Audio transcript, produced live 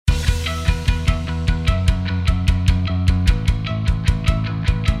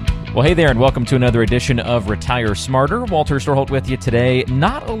Well, hey there, and welcome to another edition of Retire Smarter. Walter Storholt with you today,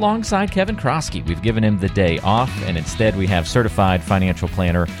 not alongside Kevin Kroskey. We've given him the day off, and instead we have certified financial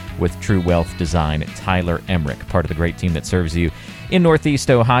planner with True Wealth Design, Tyler Emmerich, part of the great team that serves you in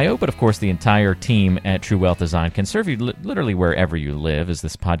Northeast Ohio. But of course, the entire team at True Wealth Design can serve you literally wherever you live, as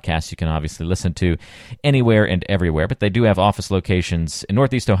this podcast you can obviously listen to anywhere and everywhere. But they do have office locations in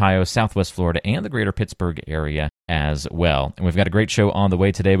Northeast Ohio, Southwest Florida, and the greater Pittsburgh area as well. And we've got a great show on the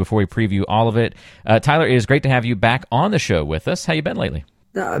way today. Before we preview all of it, Tyler, it is great to have you back on the show with us. How you been lately?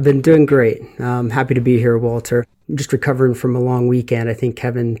 I've been doing great. I'm happy to be here, Walter. I'm just recovering from a long weekend. I think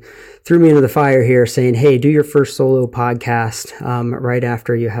Kevin threw me into the fire here saying, hey, do your first solo podcast right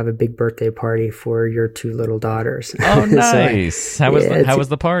after you have a big birthday party for your two little daughters. Oh, nice. So, how was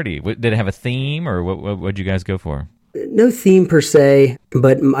the party? Did it have a theme, or what did you guys go for? No theme per se,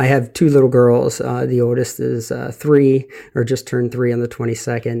 but I have two little girls. The oldest is 3, or just turned 3 on the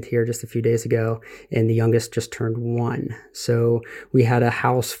 22nd here just a few days ago, and the youngest just turned 1. So we had a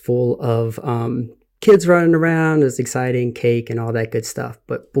house full of kids running around. It was exciting, cake and all that good stuff.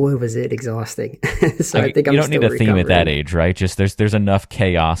 But boy, was it exhausting. So I think you don't need a theme at that recovering. age, right? Just there's enough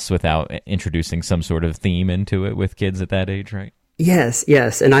chaos without introducing some sort of theme into it with kids at that age, right? Yes.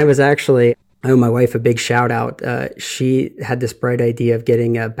 And I owe my wife a big shout out. She had this bright idea of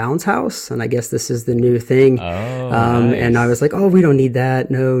getting a bounce house, and I guess this is the new thing. Nice. And I was like, oh, we don't need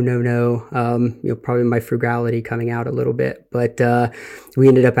that. No. Probably my frugality coming out a little bit, but we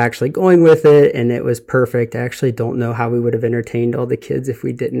ended up actually going with it, and it was perfect. I actually don't know how we would have entertained all the kids if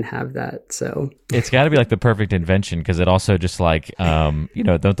we didn't have that. So it's got to be like the perfect invention, because it also just like,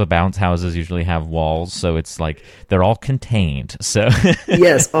 don't the bounce houses usually have walls? So it's like they're all contained. So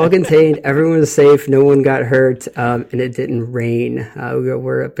yes, all contained. Everyone was safe. No one got hurt, and it didn't rain.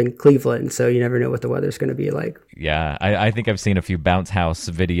 We're up in Cleveland, so you never know what the weather's going to be like. Yeah, I think I've seen a few bounce house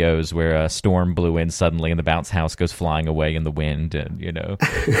videos where a storm blew in suddenly and the bounce house goes flying away in the wind and,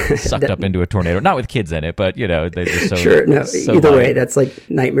 sucked up into a tornado. Not with kids in it, but, they're just so... Sure, no, so either light. way, that's like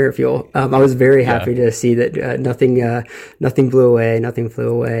nightmare fuel. I was very happy to see that nothing blew away, nothing flew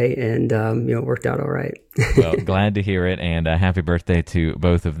away, and, it worked out all right. Well, glad to hear it, and happy birthday to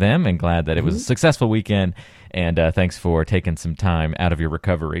both of them, and glad that it was a successful weekend, and thanks for taking some time out of your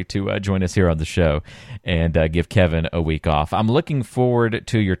recovery to join us here on the show and give Kevin a week off. I'm looking forward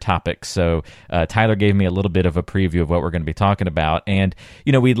to your topics. So Tyler gave me a little bit of a preview of what we're going to be talking about, and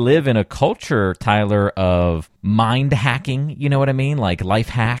we live in a culture, Tyler, of mind hacking, you know what I mean? Like life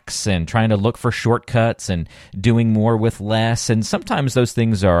hacks and trying to look for shortcuts and doing more with less. And sometimes those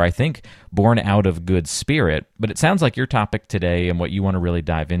things are, I think, born out of good spirit. But it sounds like your topic today and what you want to really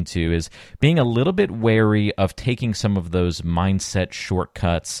dive into is being a little bit wary of taking some of those mindset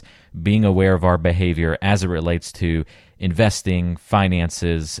shortcuts, being aware of our behavior as it relates to investing,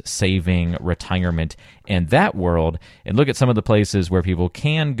 finances, saving, retirement, and that world, and look at some of the places where people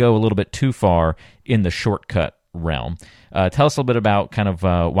can go a little bit too far in the shortcut realm. Tell us a little bit about kind of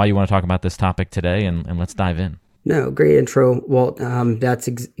why you want to talk about this topic today, and let's dive in. No, great intro, Walt. That's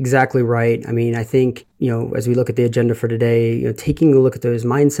exactly right. I mean, I think, as we look at the agenda for today, taking a look at those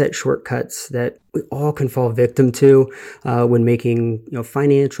mindset shortcuts that we all can fall victim to when making,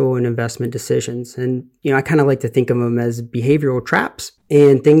 financial and investment decisions. And, I kind of like to think of them as behavioral traps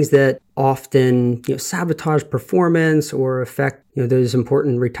and things that often, sabotage performance or affect, those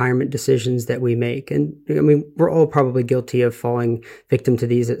important retirement decisions that we make. And I mean, we're all probably guilty of falling victim to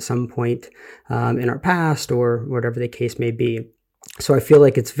these at some point in our past or whatever the case may be. So I feel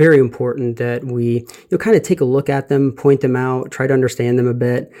like it's very important that we kind of take a look at them, point them out, try to understand them a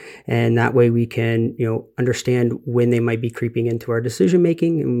bit, and that way we can understand when they might be creeping into our decision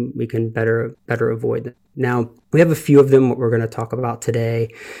making, and we can better avoid them. Now, we have a few of them what we're going to talk about today,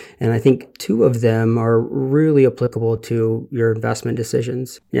 and I think 2 of them are really applicable to your investment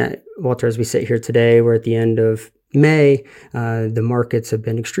decisions. Yeah, Walter, as we sit here today, we're at the end of May. The markets have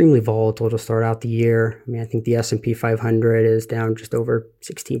been extremely volatile to start out the year. I mean, I think the S&P 500 is down just over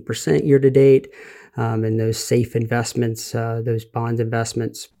 16% year to date. And those safe investments, those bond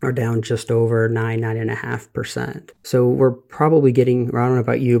investments are down just over 9.5%. So we're probably getting, or I don't know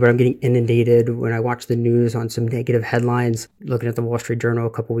about you, but I'm getting inundated when I watch the news on some negative headlines. Looking at the Wall Street Journal a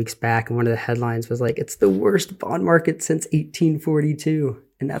couple weeks back, and one of the headlines was like, it's the worst bond market since 1842.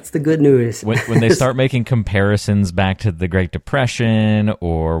 And that's the good news. When they start making comparisons back to the Great Depression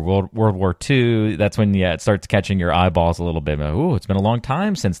or World War II, that's when, it starts catching your eyeballs a little bit. Oh, it's been a long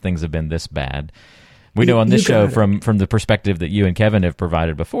time since things have been this bad. We know on this show from the perspective that you and Kevin have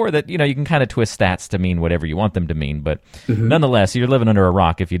provided before that, you can kind of twist stats to mean whatever you want them to mean. But nonetheless, you're living under a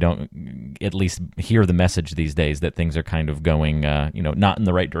rock if you don't at least hear the message these days that things are kind of going, not in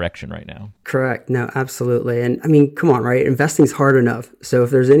the right direction right now. Correct. No, absolutely. And I mean, come on, right? Investing's hard enough. So if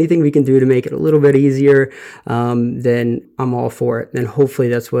there's anything we can do to make it a little bit easier, then I'm all for it. And hopefully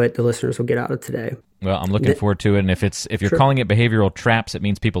that's what the listeners will get out of today. Well, I'm looking forward to it. And if you're calling it behavioral traps, it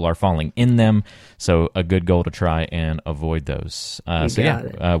means people are falling in them. So a good goal to try and avoid those.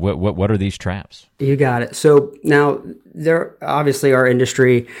 What are these traps? You got it. So now there obviously our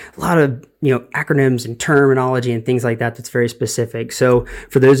industry, a lot of acronyms and terminology and things like that that's very specific. So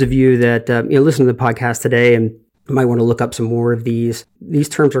for those of you that listen to the podcast today and you might want to look up some more of these. These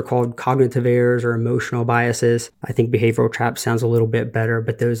terms are called cognitive errors or emotional biases. I think behavioral traps sounds a little bit better,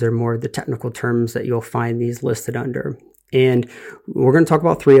 but those are more the technical terms that you'll find these listed under. And we're going to talk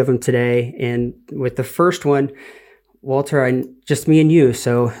about 3 of them today. And with the first one, Walter, just me and you.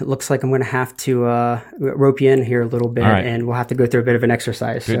 So it looks like I'm going to have to rope you in here a little bit, right. And we'll have to go through a bit of an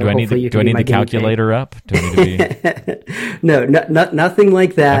exercise. Do I need the calculator up? Do I need to be... No, nothing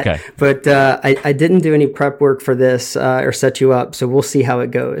like that. Okay. But I didn't do any prep work for this or set you up, so we'll see how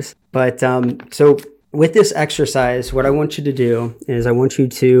it goes. But so with this exercise, what I want you to do is I want you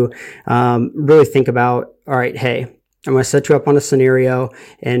to really think about, all right, hey, I'm going to set you up on a scenario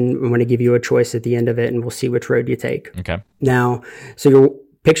and I'm going to give you a choice at the end of it and we'll see which road you take. Okay. Now, so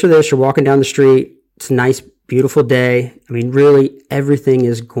picture this, you're walking down the street. It's a nice, beautiful day. I mean, really everything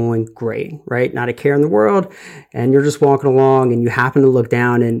is going great, right? Not a care in the world. And you're just walking along and you happen to look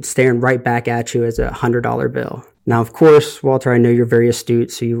down and staring right back at you is a $100 bill. Now, of course, Walter, I know you're very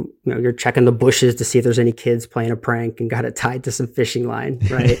astute. So you're checking the bushes to see if there's any kids playing a prank and got it tied to some fishing line,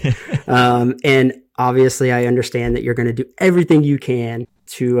 right? And obviously, I understand that you're going to do everything you can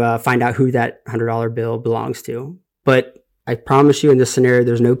to find out who that $100 bill belongs to. But I promise you in this scenario,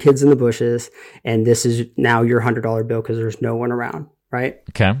 there's no kids in the bushes. And this is now your $100 bill because there's no one around, right?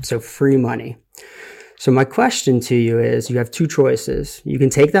 Okay. So free money. So my question to you is, you have 2 choices. You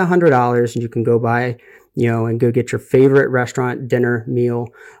can take that $100 and you can go buy, and go get your favorite restaurant dinner meal,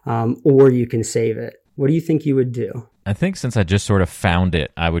 or you can save it. What do you think you would do? I think since I just sort of found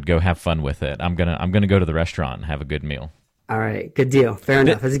it, I would go have fun with it. I'm gonna go to the restaurant and have a good meal. All right, good deal. Fair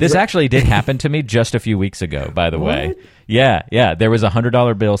enough. This actually did happen to me just a few weeks ago, by the way. Yeah. There was a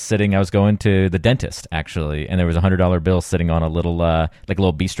 $100 bill sitting. I was going to the dentist actually, and there was a $100 bill sitting on a little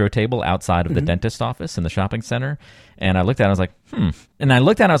little bistro table outside of the dentist office in the shopping center. And I looked at it, I was like, And I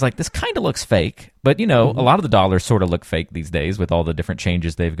looked at it, I was like, this kind of looks fake. But, a lot of the dollars sort of look fake these days with all the different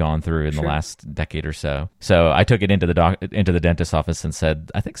changes they've gone through in the last decade or so. So I took it into the dentist's office and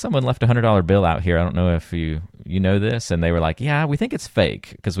said, I think someone left a $100 bill out here. I don't know if you know this. And they were like, yeah, we think it's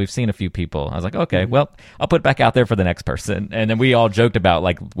fake because we've seen a few people. I was like, okay, well, I'll put it back out there for the next person. And then we all joked about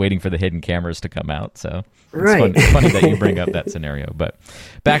like waiting for the hidden cameras to come out. So it's funny that you bring up that scenario. But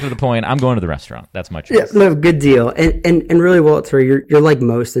back to the point, I'm going to the restaurant. That's my choice. Yeah, no, good deal. And really, Walter, you're like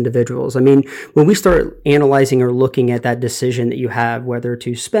most individuals. I mean, when we start analyzing or looking at that decision that you have, whether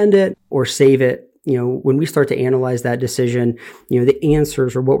to spend it or save it, when we start to analyze that decision, the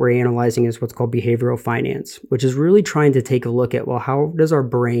answers or what we're analyzing is what's called behavioral finance, which is really trying to take a look at, well, how does our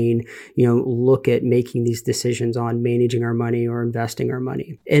brain, look at making these decisions on managing our money or investing our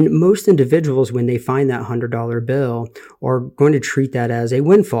money? And most individuals, when they find that $100 bill, are going to treat that as a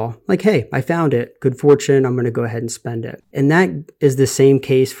windfall. Like, hey, I found it. Good fortune. I'm going to go ahead and spend it. And that is the same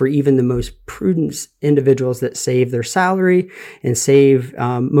case for even the most prudent individuals that save their salary and save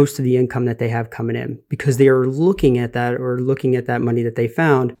most of the income that they have coming in, because they are looking at that money that they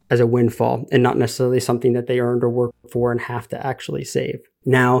found as a windfall and not necessarily something that they earned or worked for and have to actually save.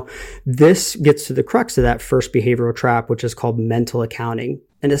 Now, this gets to the crux of that first behavioral trap, which is called mental accounting.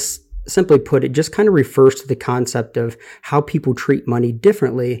 And it's, simply put, it just kind of refers to the concept of how people treat money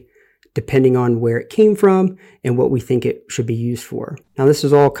differently depending on where it came from and what we think it should be used for. Now, this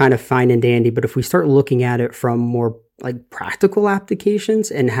is all kind of fine and dandy, but if we start looking at it from more like practical applications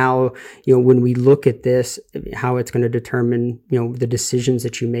and how, when we look at this, how it's going to determine, the decisions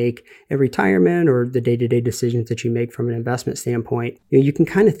that you make in retirement or the day-to-day decisions that you make from an investment standpoint, you can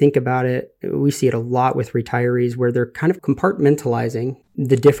kind of think about it. We see it a lot with retirees where they're kind of compartmentalizing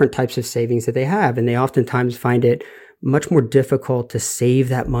the different types of savings that they have. And they oftentimes find it much more difficult to save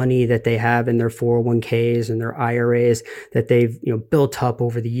that money that they have in their 401ks and their IRAs that they've, built up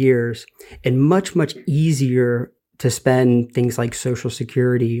over the years, and much, much easier to spend things like Social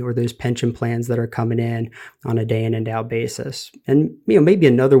Security or those pension plans that are coming in on a day in and out basis. And, maybe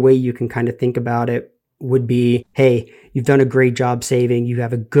another way you can kind of think about it would be, hey, you've done a great job saving. You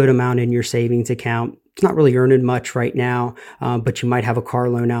have a good amount in your savings account. It's not really earning much right now, but you might have a car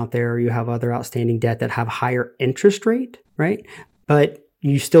loan out there, or you have other outstanding debt that have higher interest rate, right? But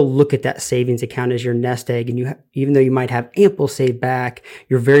you still look at that savings account as your nest egg, and even though you might have ample saved back,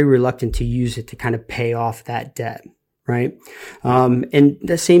 you're very reluctant to use it to kind of pay off that debt. Right. And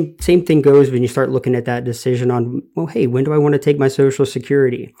the same thing goes when you start looking at that decision on, well, hey, when do I want to take my Social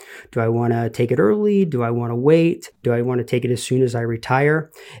Security? Do I want to take it early? Do I want to wait? Do I want to take it as soon as I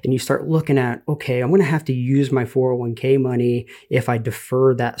retire? And you start looking at, okay, I'm going to have to use my 401k money if I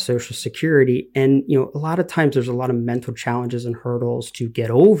defer that Social Security. And, a lot of times there's a lot of mental challenges and hurdles to get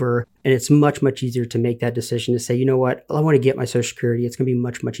over. And it's much, much easier to make that decision to say, you know what, I want to get my Social Security. It's going to be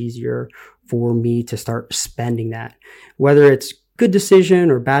much, much easier for me to start spending that, whether it's good decision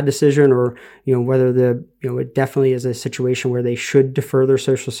or bad decision, or, whether it definitely is a situation where they should defer their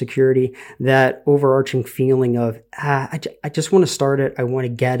Social Security. That overarching feeling of, I just want to start it. I want to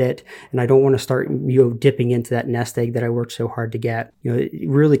get it. And I don't want to start, dipping into that nest egg that I worked so hard to get. It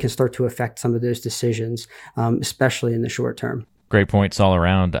really can start to affect some of those decisions, especially in the short term. Great points all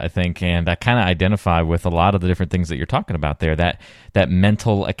around, I think, and I kind of identify with a lot of the different things that you're talking about there. That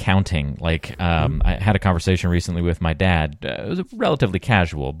mental accounting. Like, I had a conversation recently with my dad. It was relatively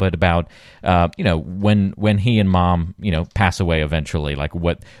casual, but about when he and mom pass away eventually, like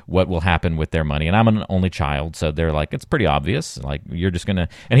what will happen with their money. And I'm an only child, so they're like, it's pretty obvious. Like, you're just gonna.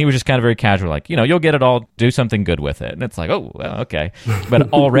 And he was just kind of very casual, like, you'll get it all. Do something good with it. And it's like, oh, well, okay.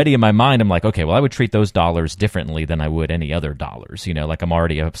 But already in my mind, I'm like, okay, well, I would treat those dollars differently than I would any other dollar. Like I'm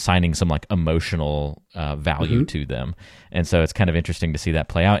already assigning some like emotional value to them. And so it's kind of interesting to see that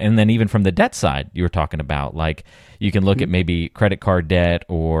play out. And then even from the debt side, you were talking about, like, you can look at maybe credit card debt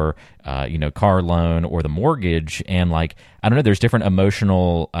or, car loan or the mortgage. And like, I don't know, there's different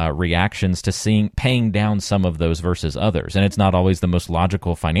emotional reactions to paying down some of those versus others. And it's not always the most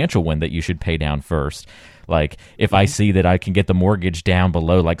logical financial one that you should pay down first. Like, if I see that I can get the mortgage down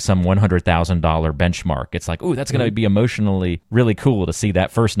below like some $100,000 benchmark, it's like, ooh, that's going to be emotionally really cool to see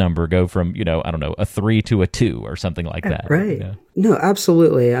that first number go from, I don't know, a 3 to a 2 or something like that. Right. No,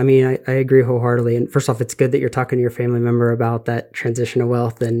 absolutely. I mean, I agree wholeheartedly. And first off, it's good that you're talking to your family member about that transition of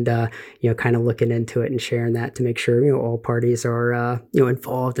wealth and, kind of looking into it and sharing that to make sure, all parties are,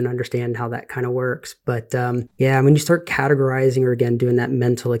 involved and understand how that kind of works. But when you start categorizing or again, doing that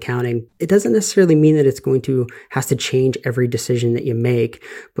mental accounting, it doesn't necessarily mean that it's has to change every decision that you make,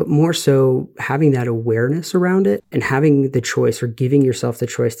 but more so having that awareness around it and having the choice or giving yourself the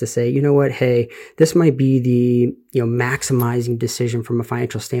choice to say, you know what, hey, this might be the, maximizing decision from a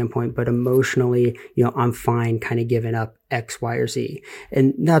financial standpoint, but emotionally, I'm fine kind of giving up X, Y, or Z.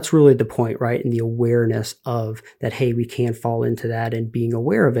 And that's really the point, right? And the awareness of that, hey, we can fall into that, and being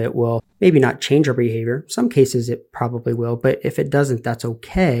aware of it will maybe not change our behavior. Some cases it probably will, but if it doesn't, that's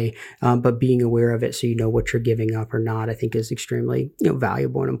okay. But being aware of it so you know what you're giving up or not, I think is extremely,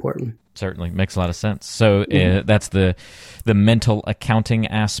 valuable and important. Certainly makes a lot of sense. So that's the mental accounting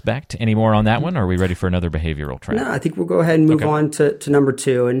aspect. Any more on that one? Or are we ready for another behavioral track? No, I think we'll go ahead and move on to number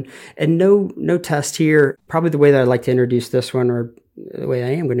 2. And no test here. Probably the way that I'd like to introduce this one, or the way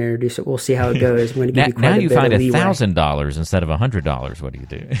I am going to introduce it, we'll see how it goes. I'm going to give you quite now a you bit find of leeway. $1,000 instead of $100. What do you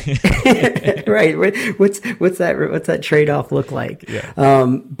do? Right. What's that trade-off look like? Yeah.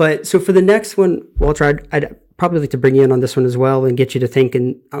 But so for the next one, Walter, I'd probably like to bring you in on this one as well and get you to think.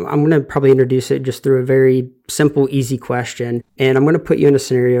 And I'm going to probably introduce it just through a very simple, easy question. And I'm going to put you in a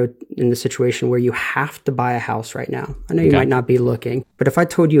scenario, in the situation where you have to buy a house right now. I know you might not be looking, but if I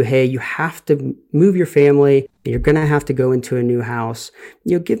told you, hey, you have to move your family, you're going to have to go into a new house,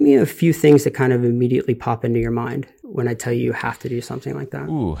 give me a few things that kind of immediately pop into your mind when I tell you have to do something like that.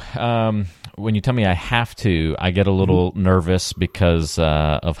 Ooh, when you tell me I have to, I get a little nervous because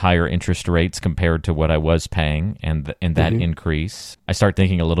of higher interest rates compared to what I was paying, and that increase. I start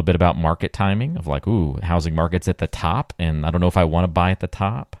thinking a little bit about market timing of like, ooh, housing market's at the top, and I don't know if I want to buy at the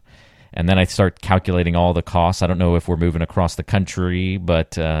top. And then I start calculating all the costs. I don't know if we're moving across the country,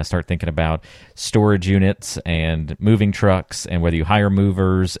 but I start thinking about storage units and moving trucks and whether you hire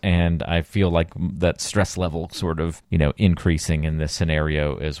movers. And I feel like that stress level sort of, increasing in this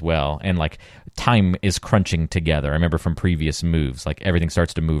scenario as well. And like time is crunching together. I remember from previous moves, like everything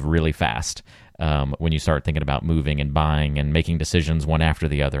starts to move really fast when you start tking about moving and buying and making decisions one after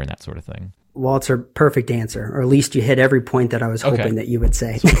the other and that sort of thing. Walter, perfect answer, or at least you hit every point that I was hoping that you would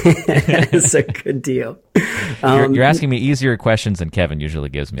say. It's a good deal. You're asking me easier questions than Kevin usually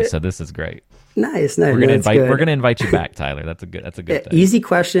gives me, so this is great. Nice. No, We're gonna invite you back, Tyler. That's a good thing. Easy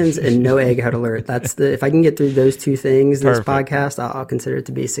questions and no egg hunt alert. If I can get through those two things in this podcast, I'll consider it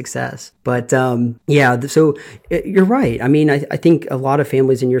to be a success. But so you're right. I mean, I think a lot of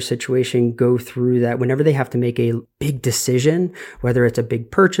families in your situation go through that whenever they have to make a big decision, whether it's a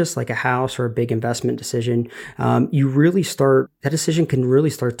big purchase like a house or a big investment decision, that decision can really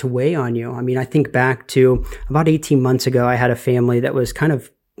start to weigh on you. I mean, I think back to about 18 months ago, I had a family that was kind of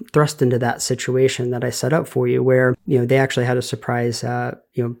thrust into that situation that I set up for you, where they actually had a surprise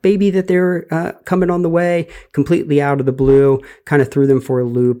baby that they were coming on the way, completely out of the blue, kind of threw them for a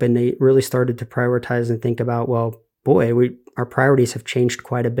loop, and they really started to prioritize and think about, well, boy, our priorities have changed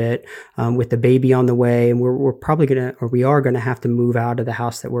quite a bit with the baby on the way, and we are gonna have to move out of the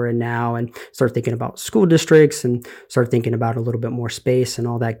house that we're in now and start thinking about school districts and start thinking about a little bit more space and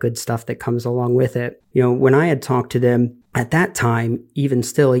all that good stuff that comes along with it. When I had talked to them at that time, even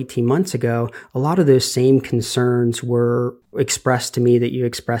still 18 months ago, a lot of those same concerns were expressed to me that you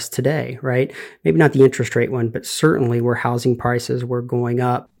expressed today, right? Maybe not the interest rate one, but certainly where housing prices were going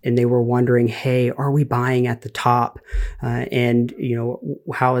up, and they were wondering, hey, are we buying at the top? And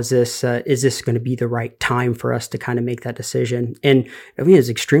how is this going to be the right time for us to kind of make that decision? And I mean, it was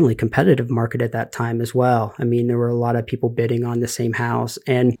an extremely competitive market at that time as well. I mean, there were a lot of people bidding on the same house,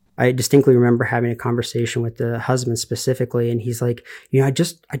 and I distinctly remember having a conversation with the husband specifically, and he's like, I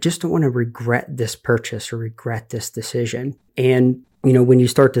just don't want to regret this purchase or regret this decision. And when you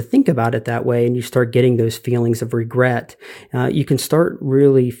start to think about it that way and you start getting those feelings of regret, you can start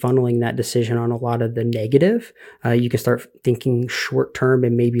really funneling that decision on a lot of the negative. You can start thinking short term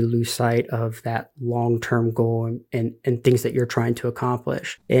and maybe lose sight of that long term goal and things that you're trying to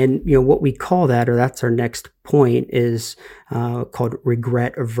accomplish. And what we call that, or that's our next point, is called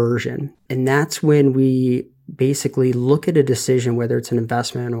regret aversion. And that's when we basically look at a decision, whether it's an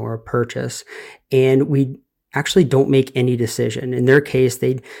investment or a purchase, and we actually don't make any decision. In their case,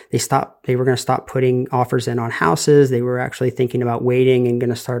 they were going to stop putting offers in on houses. They were actually thinking about waiting and going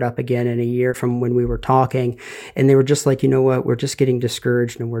to start up again in a year from when we were talking. And they were just like, what, we're just getting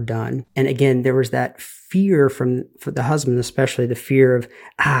discouraged and we're done. And again, there was that fear for the husband, especially the fear of,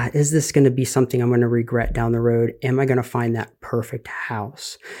 is this going to be something I'm going to regret down the road? Am I going to find that perfect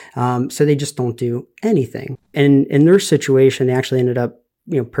house? So they just don't do anything. And in their situation, they actually ended up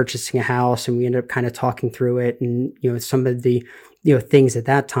purchasing a house, and we ended up kind of talking through it, and some of the things at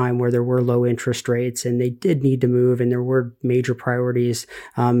that time where there were low interest rates and they did need to move, and there were major priorities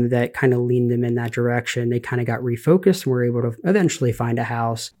that kind of leaned them in that direction. They kind of got refocused and were able to eventually find a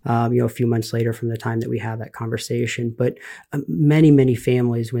house a few months later from the time that we had that conversation. But many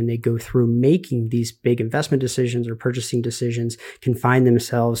families, when they go through making these big investment decisions or purchasing decisions, can find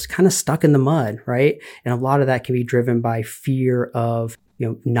themselves kind of stuck in the mud, right? And a lot of that can be driven by fear of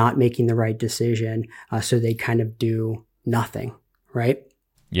not making the right decision, so they kind of do nothing, right?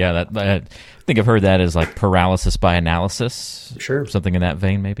 Yeah, I think I've heard that as like paralysis by analysis. Sure. Something in that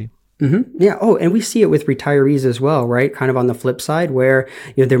vein, maybe. Mm-hmm. Yeah. Oh, and we see it with retirees as well, right? Kind of on the flip side, where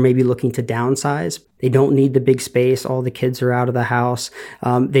they're maybe looking to downsize. They don't need the big space. All the kids are out of the house.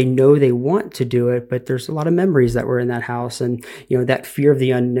 They know they want to do it, but there's a lot of memories that were in that house, and that fear of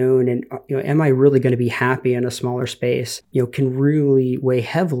the unknown, and am I really going to be happy in a smaller space? Can really weigh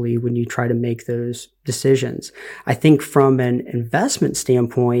heavily when you try to make those decisions. I think from an investment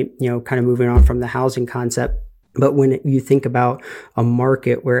standpoint, kind of moving on from the housing concept. But when you think about a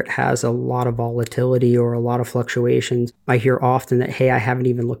market where it has a lot of volatility or a lot of fluctuations, I hear often that, hey, I haven't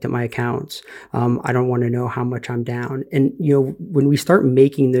even looked at my accounts. I don't want to know how much I'm down. And, when we start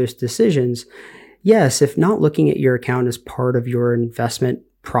making those decisions, yes, if not looking at your account as part of your investment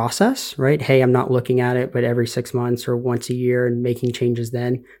process, right? Hey, I'm not looking at it, but every 6 months or once a year and making changes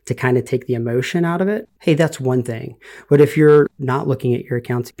then to kind of take the emotion out of it. Hey, that's one thing. But if you're not looking at your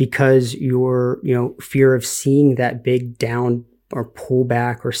accounts because your, fear of seeing that big down or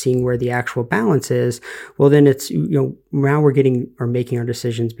pullback or seeing where the actual balance is, well, then it's, now we're making our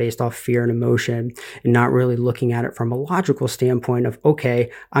decisions based off fear and emotion and not really looking at it from a logical standpoint of,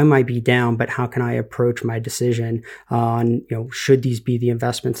 okay, I might be down, but how can I approach my decision on, should these be the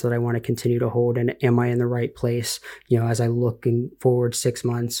investments that I want to continue to hold? And am I in the right place, as I looking forward 6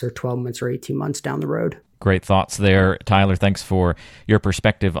 months or 12 months or 18 months down the road? Great thoughts there, Tyler. Thanks for your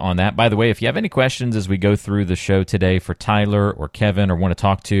perspective on that. By the way, if you have any questions as we go through the show today for Tyler or Kevin, or want to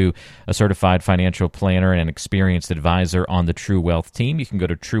talk to a certified financial planner and an experienced advisor on the True Wealth team, you can go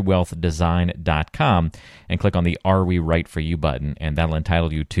to truewealthdesign.com and click on the Are We Right For You button, and that'll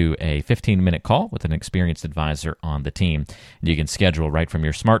entitle you to a 15-minute call with an experienced advisor on the team. And you can schedule right from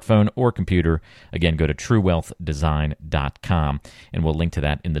your smartphone or computer. Again, go to truewealthdesign.com, and we'll link to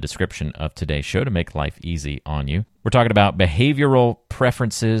that in the description of today's show to make life easy on you. We're talking about behavioral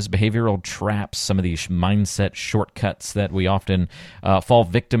preferences, behavioral traps, some of these mindset shortcuts that we often fall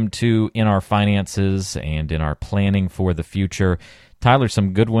victim to in our finances and in our planning for the future. Tyler,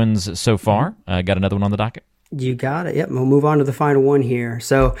 some good ones so far. Got another one on the docket? You got it. Yep. We'll move on to the final one here.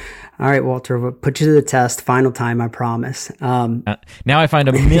 So, all right, Walter, we'll put you to the test. Final time, I promise. Now I find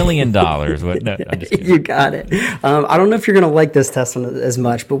 $1 million. No, I'm just kidding. You got it. I don't know if you're going to like this test one as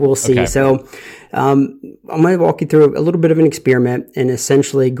much, but we'll see. Okay. So I'm going to walk you through a little bit of an experiment and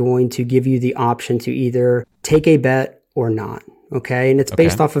essentially going to give you the option to either take a bet or not. Okay. And it's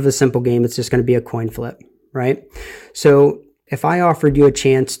based off of a simple game. It's just going to be a coin flip, right? So if I offered you a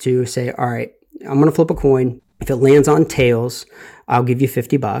chance to say, all right, I'm going to flip a coin. If it lands on tails, I'll give you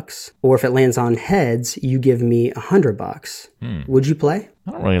 $50. Or if it lands on heads, you give me $100. Would you play?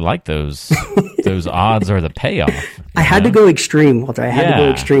 I don't really like those odds or the payoff. I had to go extreme, Walter. I had to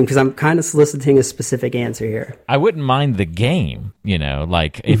go extreme because I'm kind of soliciting a specific answer here. I wouldn't mind the game,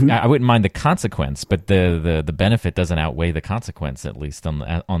 like if I wouldn't mind the consequence, but the benefit doesn't outweigh the consequence, at least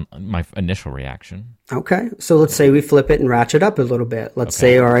on my initial reaction. Okay, so let's say we flip it and ratchet up a little bit. Let's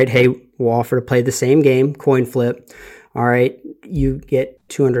say, all right, hey, we'll offer to play the same game, coin flip. All right, you get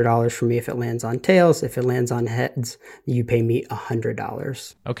 $200 from me if it lands on tails. If it lands on heads, you pay me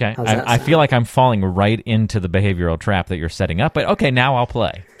 $100. Okay, I feel like I'm falling right into the behavioral trap that you're setting up, but okay, now I'll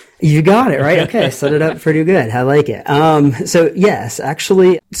play. You got it, right? Okay, set it up pretty good. I like it. So yes,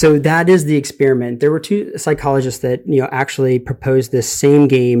 actually, so that is the experiment. There were two psychologists that, actually proposed this same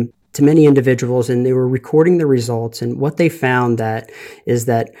game to many individuals, and they were recording the results. And what they found is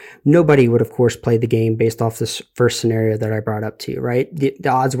that nobody would, of course, play the game based off this first scenario that I brought up to you, right? The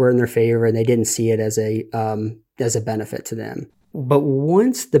odds were in their favor, and they didn't see it as a benefit to them. But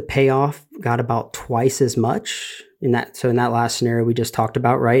once the payoff got about twice as much, in that last scenario we just talked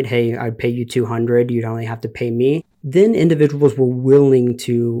about, right? Hey, I'd pay you $200, you'd only have to pay me. Then individuals were willing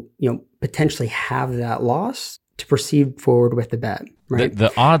to, potentially have that loss to proceed forward with the bet. Right.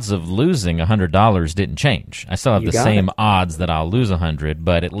 The odds of losing $100 didn't change. I still have the same odds that I'll lose $100,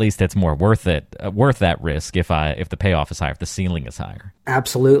 but at least it's more worth that risk if the payoff is higher, if the ceiling is higher.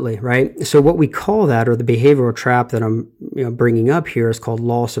 Absolutely, right? So what we call that, or the behavioral trap that I'm bringing up here, is called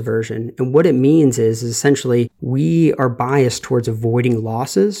loss aversion. And what it means is essentially we are biased towards avoiding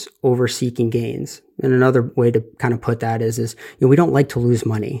losses over seeking gains. And another way to kind of put that is we don't like to lose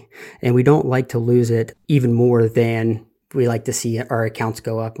money, and we don't like to lose it even more than we like to see our accounts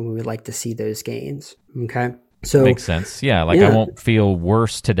go up, and we would like to see those gains. Okay. So makes sense. Yeah. I won't feel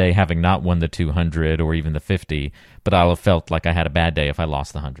worse today having not won the 200 or even the 50, but I'll have felt like I had a bad day if I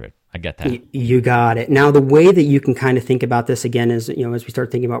lost the 100. I get that. You got it. Now, the way that you can kind of think about this again is, as we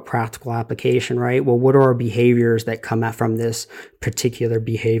start thinking about practical application, right? Well, what are our behaviors that come out from this particular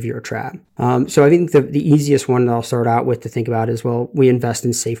behavior trap? So I think the easiest one that I'll start out with to think about is, well, we invest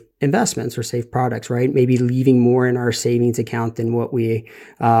in safe investments or safe products, right? Maybe leaving more in our savings account than what we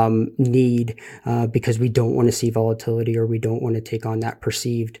need because we don't want to see volatility, or we don't want to take on that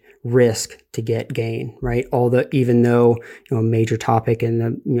perceived risk to get gain, right? Even though a major topic in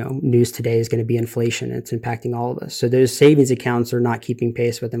the news today is going to be inflation. It's impacting all of us. So those savings accounts are not keeping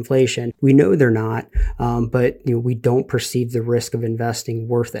pace with inflation. We know they're not, but we don't perceive the risk of investing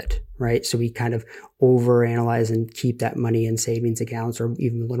worth it, right? So we kind of overanalyze and keep that money in savings accounts, or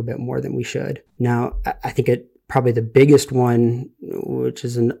even a little bit more than we should. Now, I think probably the biggest one, which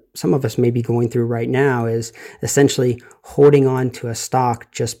is some of us may be going through right now, is essentially holding on to a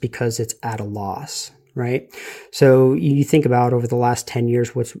stock just because it's at a loss, right? So you think about over the last 10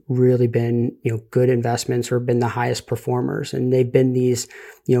 years, what's really been, good investments or been the highest performers. And they've been these,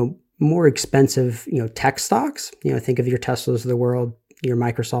 more expensive, tech stocks. Think of your Teslas of the world, your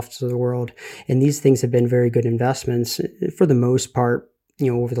Microsofts of the world. And these things have been very good investments for the most part,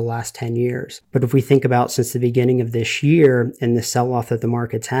 over the last 10 years. But if we think about since the beginning of this year and the sell-off that the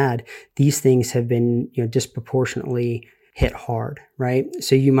market's had, these things have been, disproportionately hit hard, right?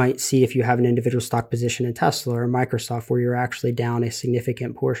 So you might see if you have an individual stock position in Tesla or Microsoft where you're actually down a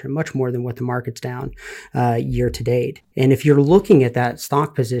significant portion, much more than what the market's down year to date. And if you're looking at that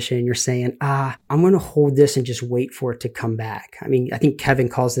stock position, you're saying, I'm going to hold this and just wait for it to come back. I mean, I think Kevin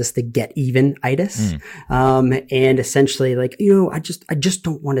calls this the get even-itis. And essentially like, I just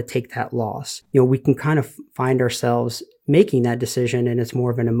don't want to take that loss. We can kind of find ourselves making that decision, and it's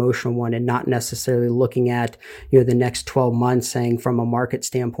more of an emotional one and not necessarily looking at, the next 12 months saying from a market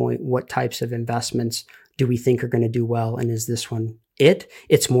standpoint, what types of investments do we think are going to do well? And is this one it?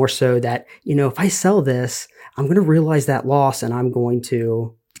 It's more so that, if I sell this, I'm going to realize that loss and I'm going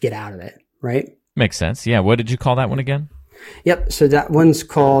to get out of it, right? Makes sense. Yeah. What did you call that one again? Yep. So that one's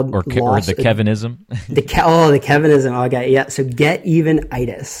called or the Kevinism. the Kevinism. Okay. Yeah. So get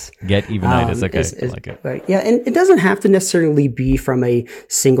even-itis. Get even-itis. Okay. I like it. Right. Yeah. And it doesn't have to necessarily be from a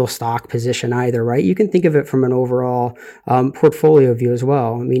single stock position either, right? You can think of it from an overall portfolio view as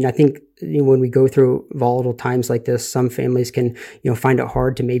well. I mean, I think when we go through volatile times like this, some families can, find it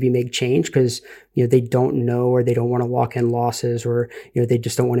hard to maybe make change because, they don't know or they don't want to lock in losses or, they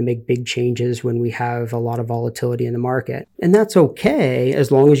just don't want to make big changes when we have a lot of volatility in the market. And that's okay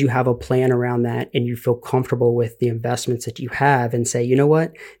as long as you have a plan around that and you feel comfortable with the investments that you have and say, you know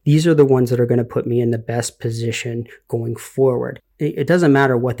what, these are the ones that are going to put me in the best position going forward. It doesn't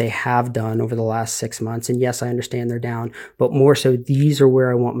matter what they have done over the last 6 months. And yes, I understand they're down, but more so these are where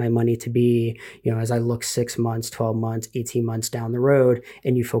I want my money to be, as I look 6 months, 12 months, 18 months down the road,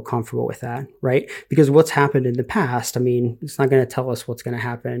 and you feel comfortable with that, right? Because what's happened in the past, I mean, it's not going to tell us what's going to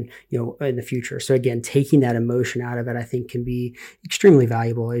happen, in the future. So again, taking that emotion out of it, I think can be extremely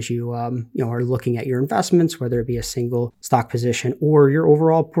valuable as you, are looking at your investments, whether it be a single stock position or your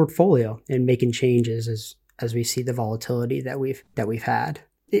overall portfolio and making changes as we see the volatility that we've had.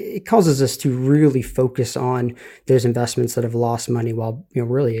 It causes us to really focus on those investments that have lost money while,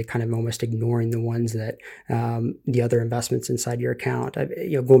 really kind of almost ignoring the ones that, the other investments inside your account.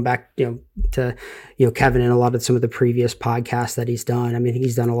 Going back, to, Kevin and a lot of some of the previous podcasts that he's done. I mean,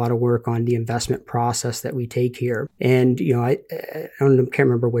 he's done a lot of work on the investment process that we take here. And, I can't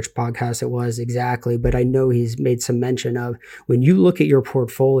remember which podcast it was exactly, but I know he's made some mention of when you look at your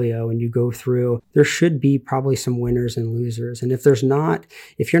portfolio and you go through, there should be probably some winners and losers. And if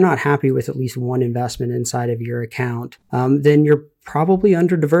you're not happy with at least one investment inside of your account, then you're probably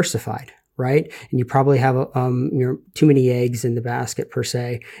under diversified, right? And you probably have too many eggs in the basket per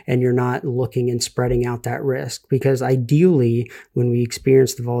se, and you're not looking and spreading out that risk. Because ideally, when we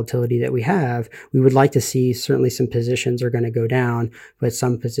experience the volatility that we have, we would like to see certainly some positions are going to go down, but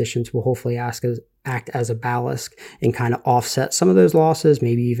some positions will hopefully act as a ballast and kind of offset some of those losses,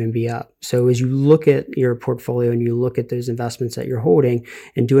 maybe even be up. So as you look at your portfolio and you look at those investments that you're holding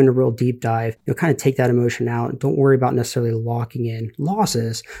and doing a real deep dive, kind of take that emotion out. Don't worry about necessarily locking in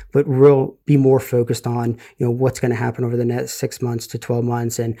losses, but be more focused on, what's going to happen over the next 6 months to 12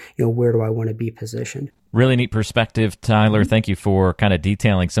 months and, where do I want to be positioned. Really neat perspective, Tyler. Thank you for kind of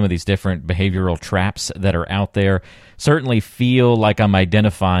detailing some of these different behavioral traps that are out there. Certainly feel like I'm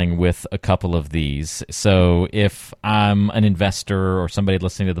identifying with a couple of these. So if I'm an investor or somebody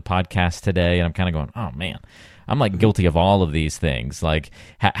listening to the podcast today and I'm kind of going, oh man, I'm like guilty of all of these things. Like,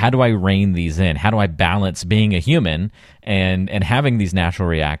 how do I rein these in? How do I balance being a human and having these natural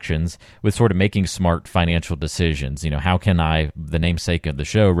reactions with sort of making smart financial decisions? How can I, the namesake of the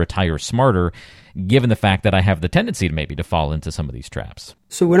show, retire smarter, given the fact that I have the tendency to maybe to fall into some of these traps?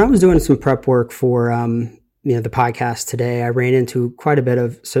 So when I was doing some prep work for the podcast today, I ran into quite a bit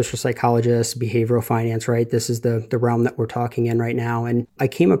of social psychologists, behavioral finance, right? This is the realm that we're talking in right now. And I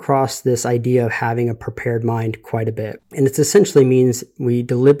came across this idea of having a prepared mind quite a bit. And it essentially means we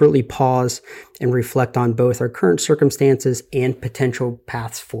deliberately pause and reflect on both our current circumstances and potential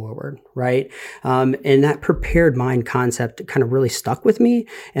paths forward, right? And that prepared mind concept kind of really stuck with me.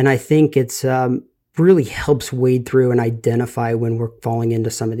 And I think it's really helps wade through and identify when we're falling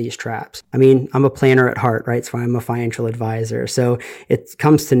into some of these traps. I mean, I'm a planner at heart, right? So I'm a financial advisor. So it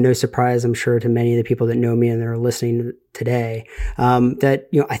comes to no surprise, I'm sure, to many of the people that know me and that are listening today, that,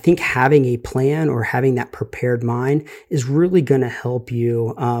 I think having a plan or having that prepared mind is really going to help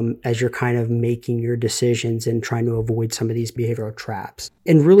you as you're kind of making your decisions and trying to avoid some of these behavioral traps.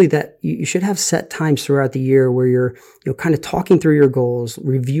 And really that you should have set times throughout the year where you're, kind of talking through your goals,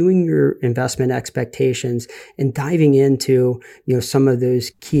 reviewing your investment expectations and diving into, some of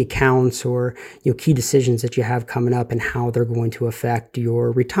those key accounts or, key decisions that you have coming up and how they're going to affect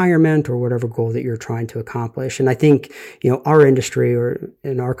your retirement or whatever goal that you're trying to accomplish. And I think, our industry, or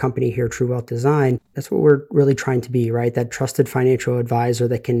in our company here, True Wealth Design, that's what we're really trying to be, right? That trusted financial advisor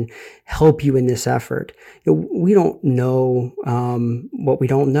that can help you in this effort. We don't know what we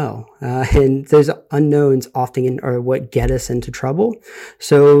don't know. And those unknowns often are what get us into trouble.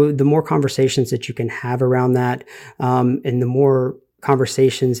 So the more conversations that you can have around that, and the more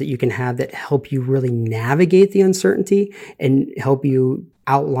conversations that you can have that help you really navigate the uncertainty and help you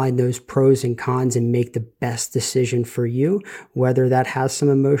outline those pros and cons and make the best decision for you, whether that has some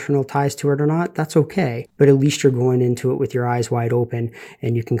emotional ties to it or not, that's okay. But at least you're going into it with your eyes wide open,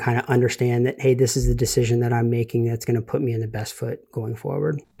 and you can kind of understand that, hey, this is the decision that I'm making that's going to put me in the best foot going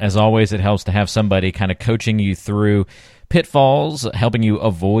forward. As always, it helps to have somebody kind of coaching you through pitfalls, helping you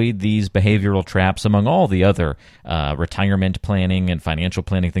avoid these behavioral traps, among all the other retirement planning and financial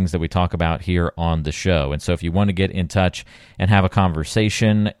planning things that we talk about here on the show. And so if you want to get in touch and have a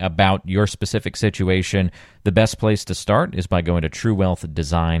conversation about your specific situation, the best place to start is by going to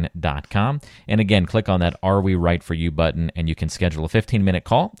truewealthdesign.com. And again, click on that Are We Right For You button, and you can schedule a 15-minute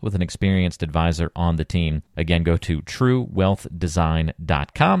call with an experienced advisor on the team. Again, go to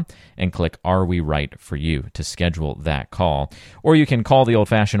truewealthdesign.com and click Are We Right For You to schedule that call. Or you can call the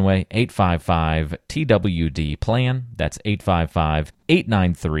old-fashioned way, 855-TWD-PLAN. That's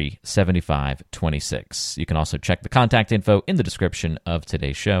 855-893-7526. You can also check the contact info in the description of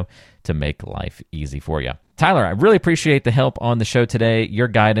today's show to make life easy for you. Tyler, I really appreciate the help on the show today, your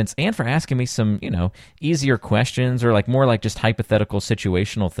guidance, and for asking me some, easier questions, or more like just hypothetical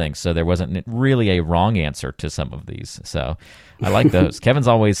situational things, so there wasn't really a wrong answer to some of these. So I like those. Kevin's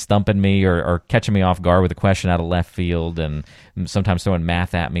always stumping me or catching me off guard with a question out of left field, and sometimes throwing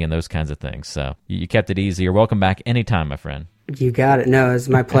math at me and those kinds of things. So you kept it easy. You're welcome back anytime, my friend. You got it. No, it's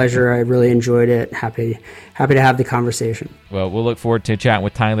my pleasure. I really enjoyed it. Happy to have the conversation. Well, we'll look forward to chatting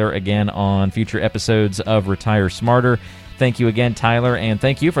with Tyler again on future episodes of Retire Smarter. Thank you again, Tyler, and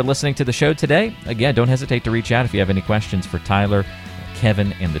thank you for listening to the show today. Again, don't hesitate to reach out if you have any questions for Tyler,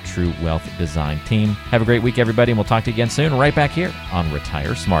 Kevin, and the True Wealth Design team. Have a great week, everybody, and we'll talk to you again soon, right back here on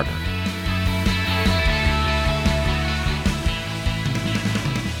Retire Smarter.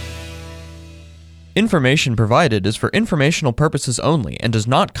 Information provided is for informational purposes only and does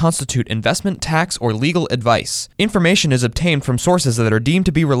not constitute investment, tax, or legal advice. Information is obtained from sources that are deemed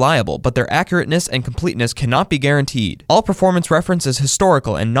to be reliable, but their accurateness and completeness cannot be guaranteed. All performance reference is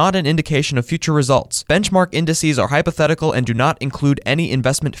historical and not an indication of future results. Benchmark indices are hypothetical and do not include any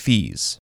investment fees.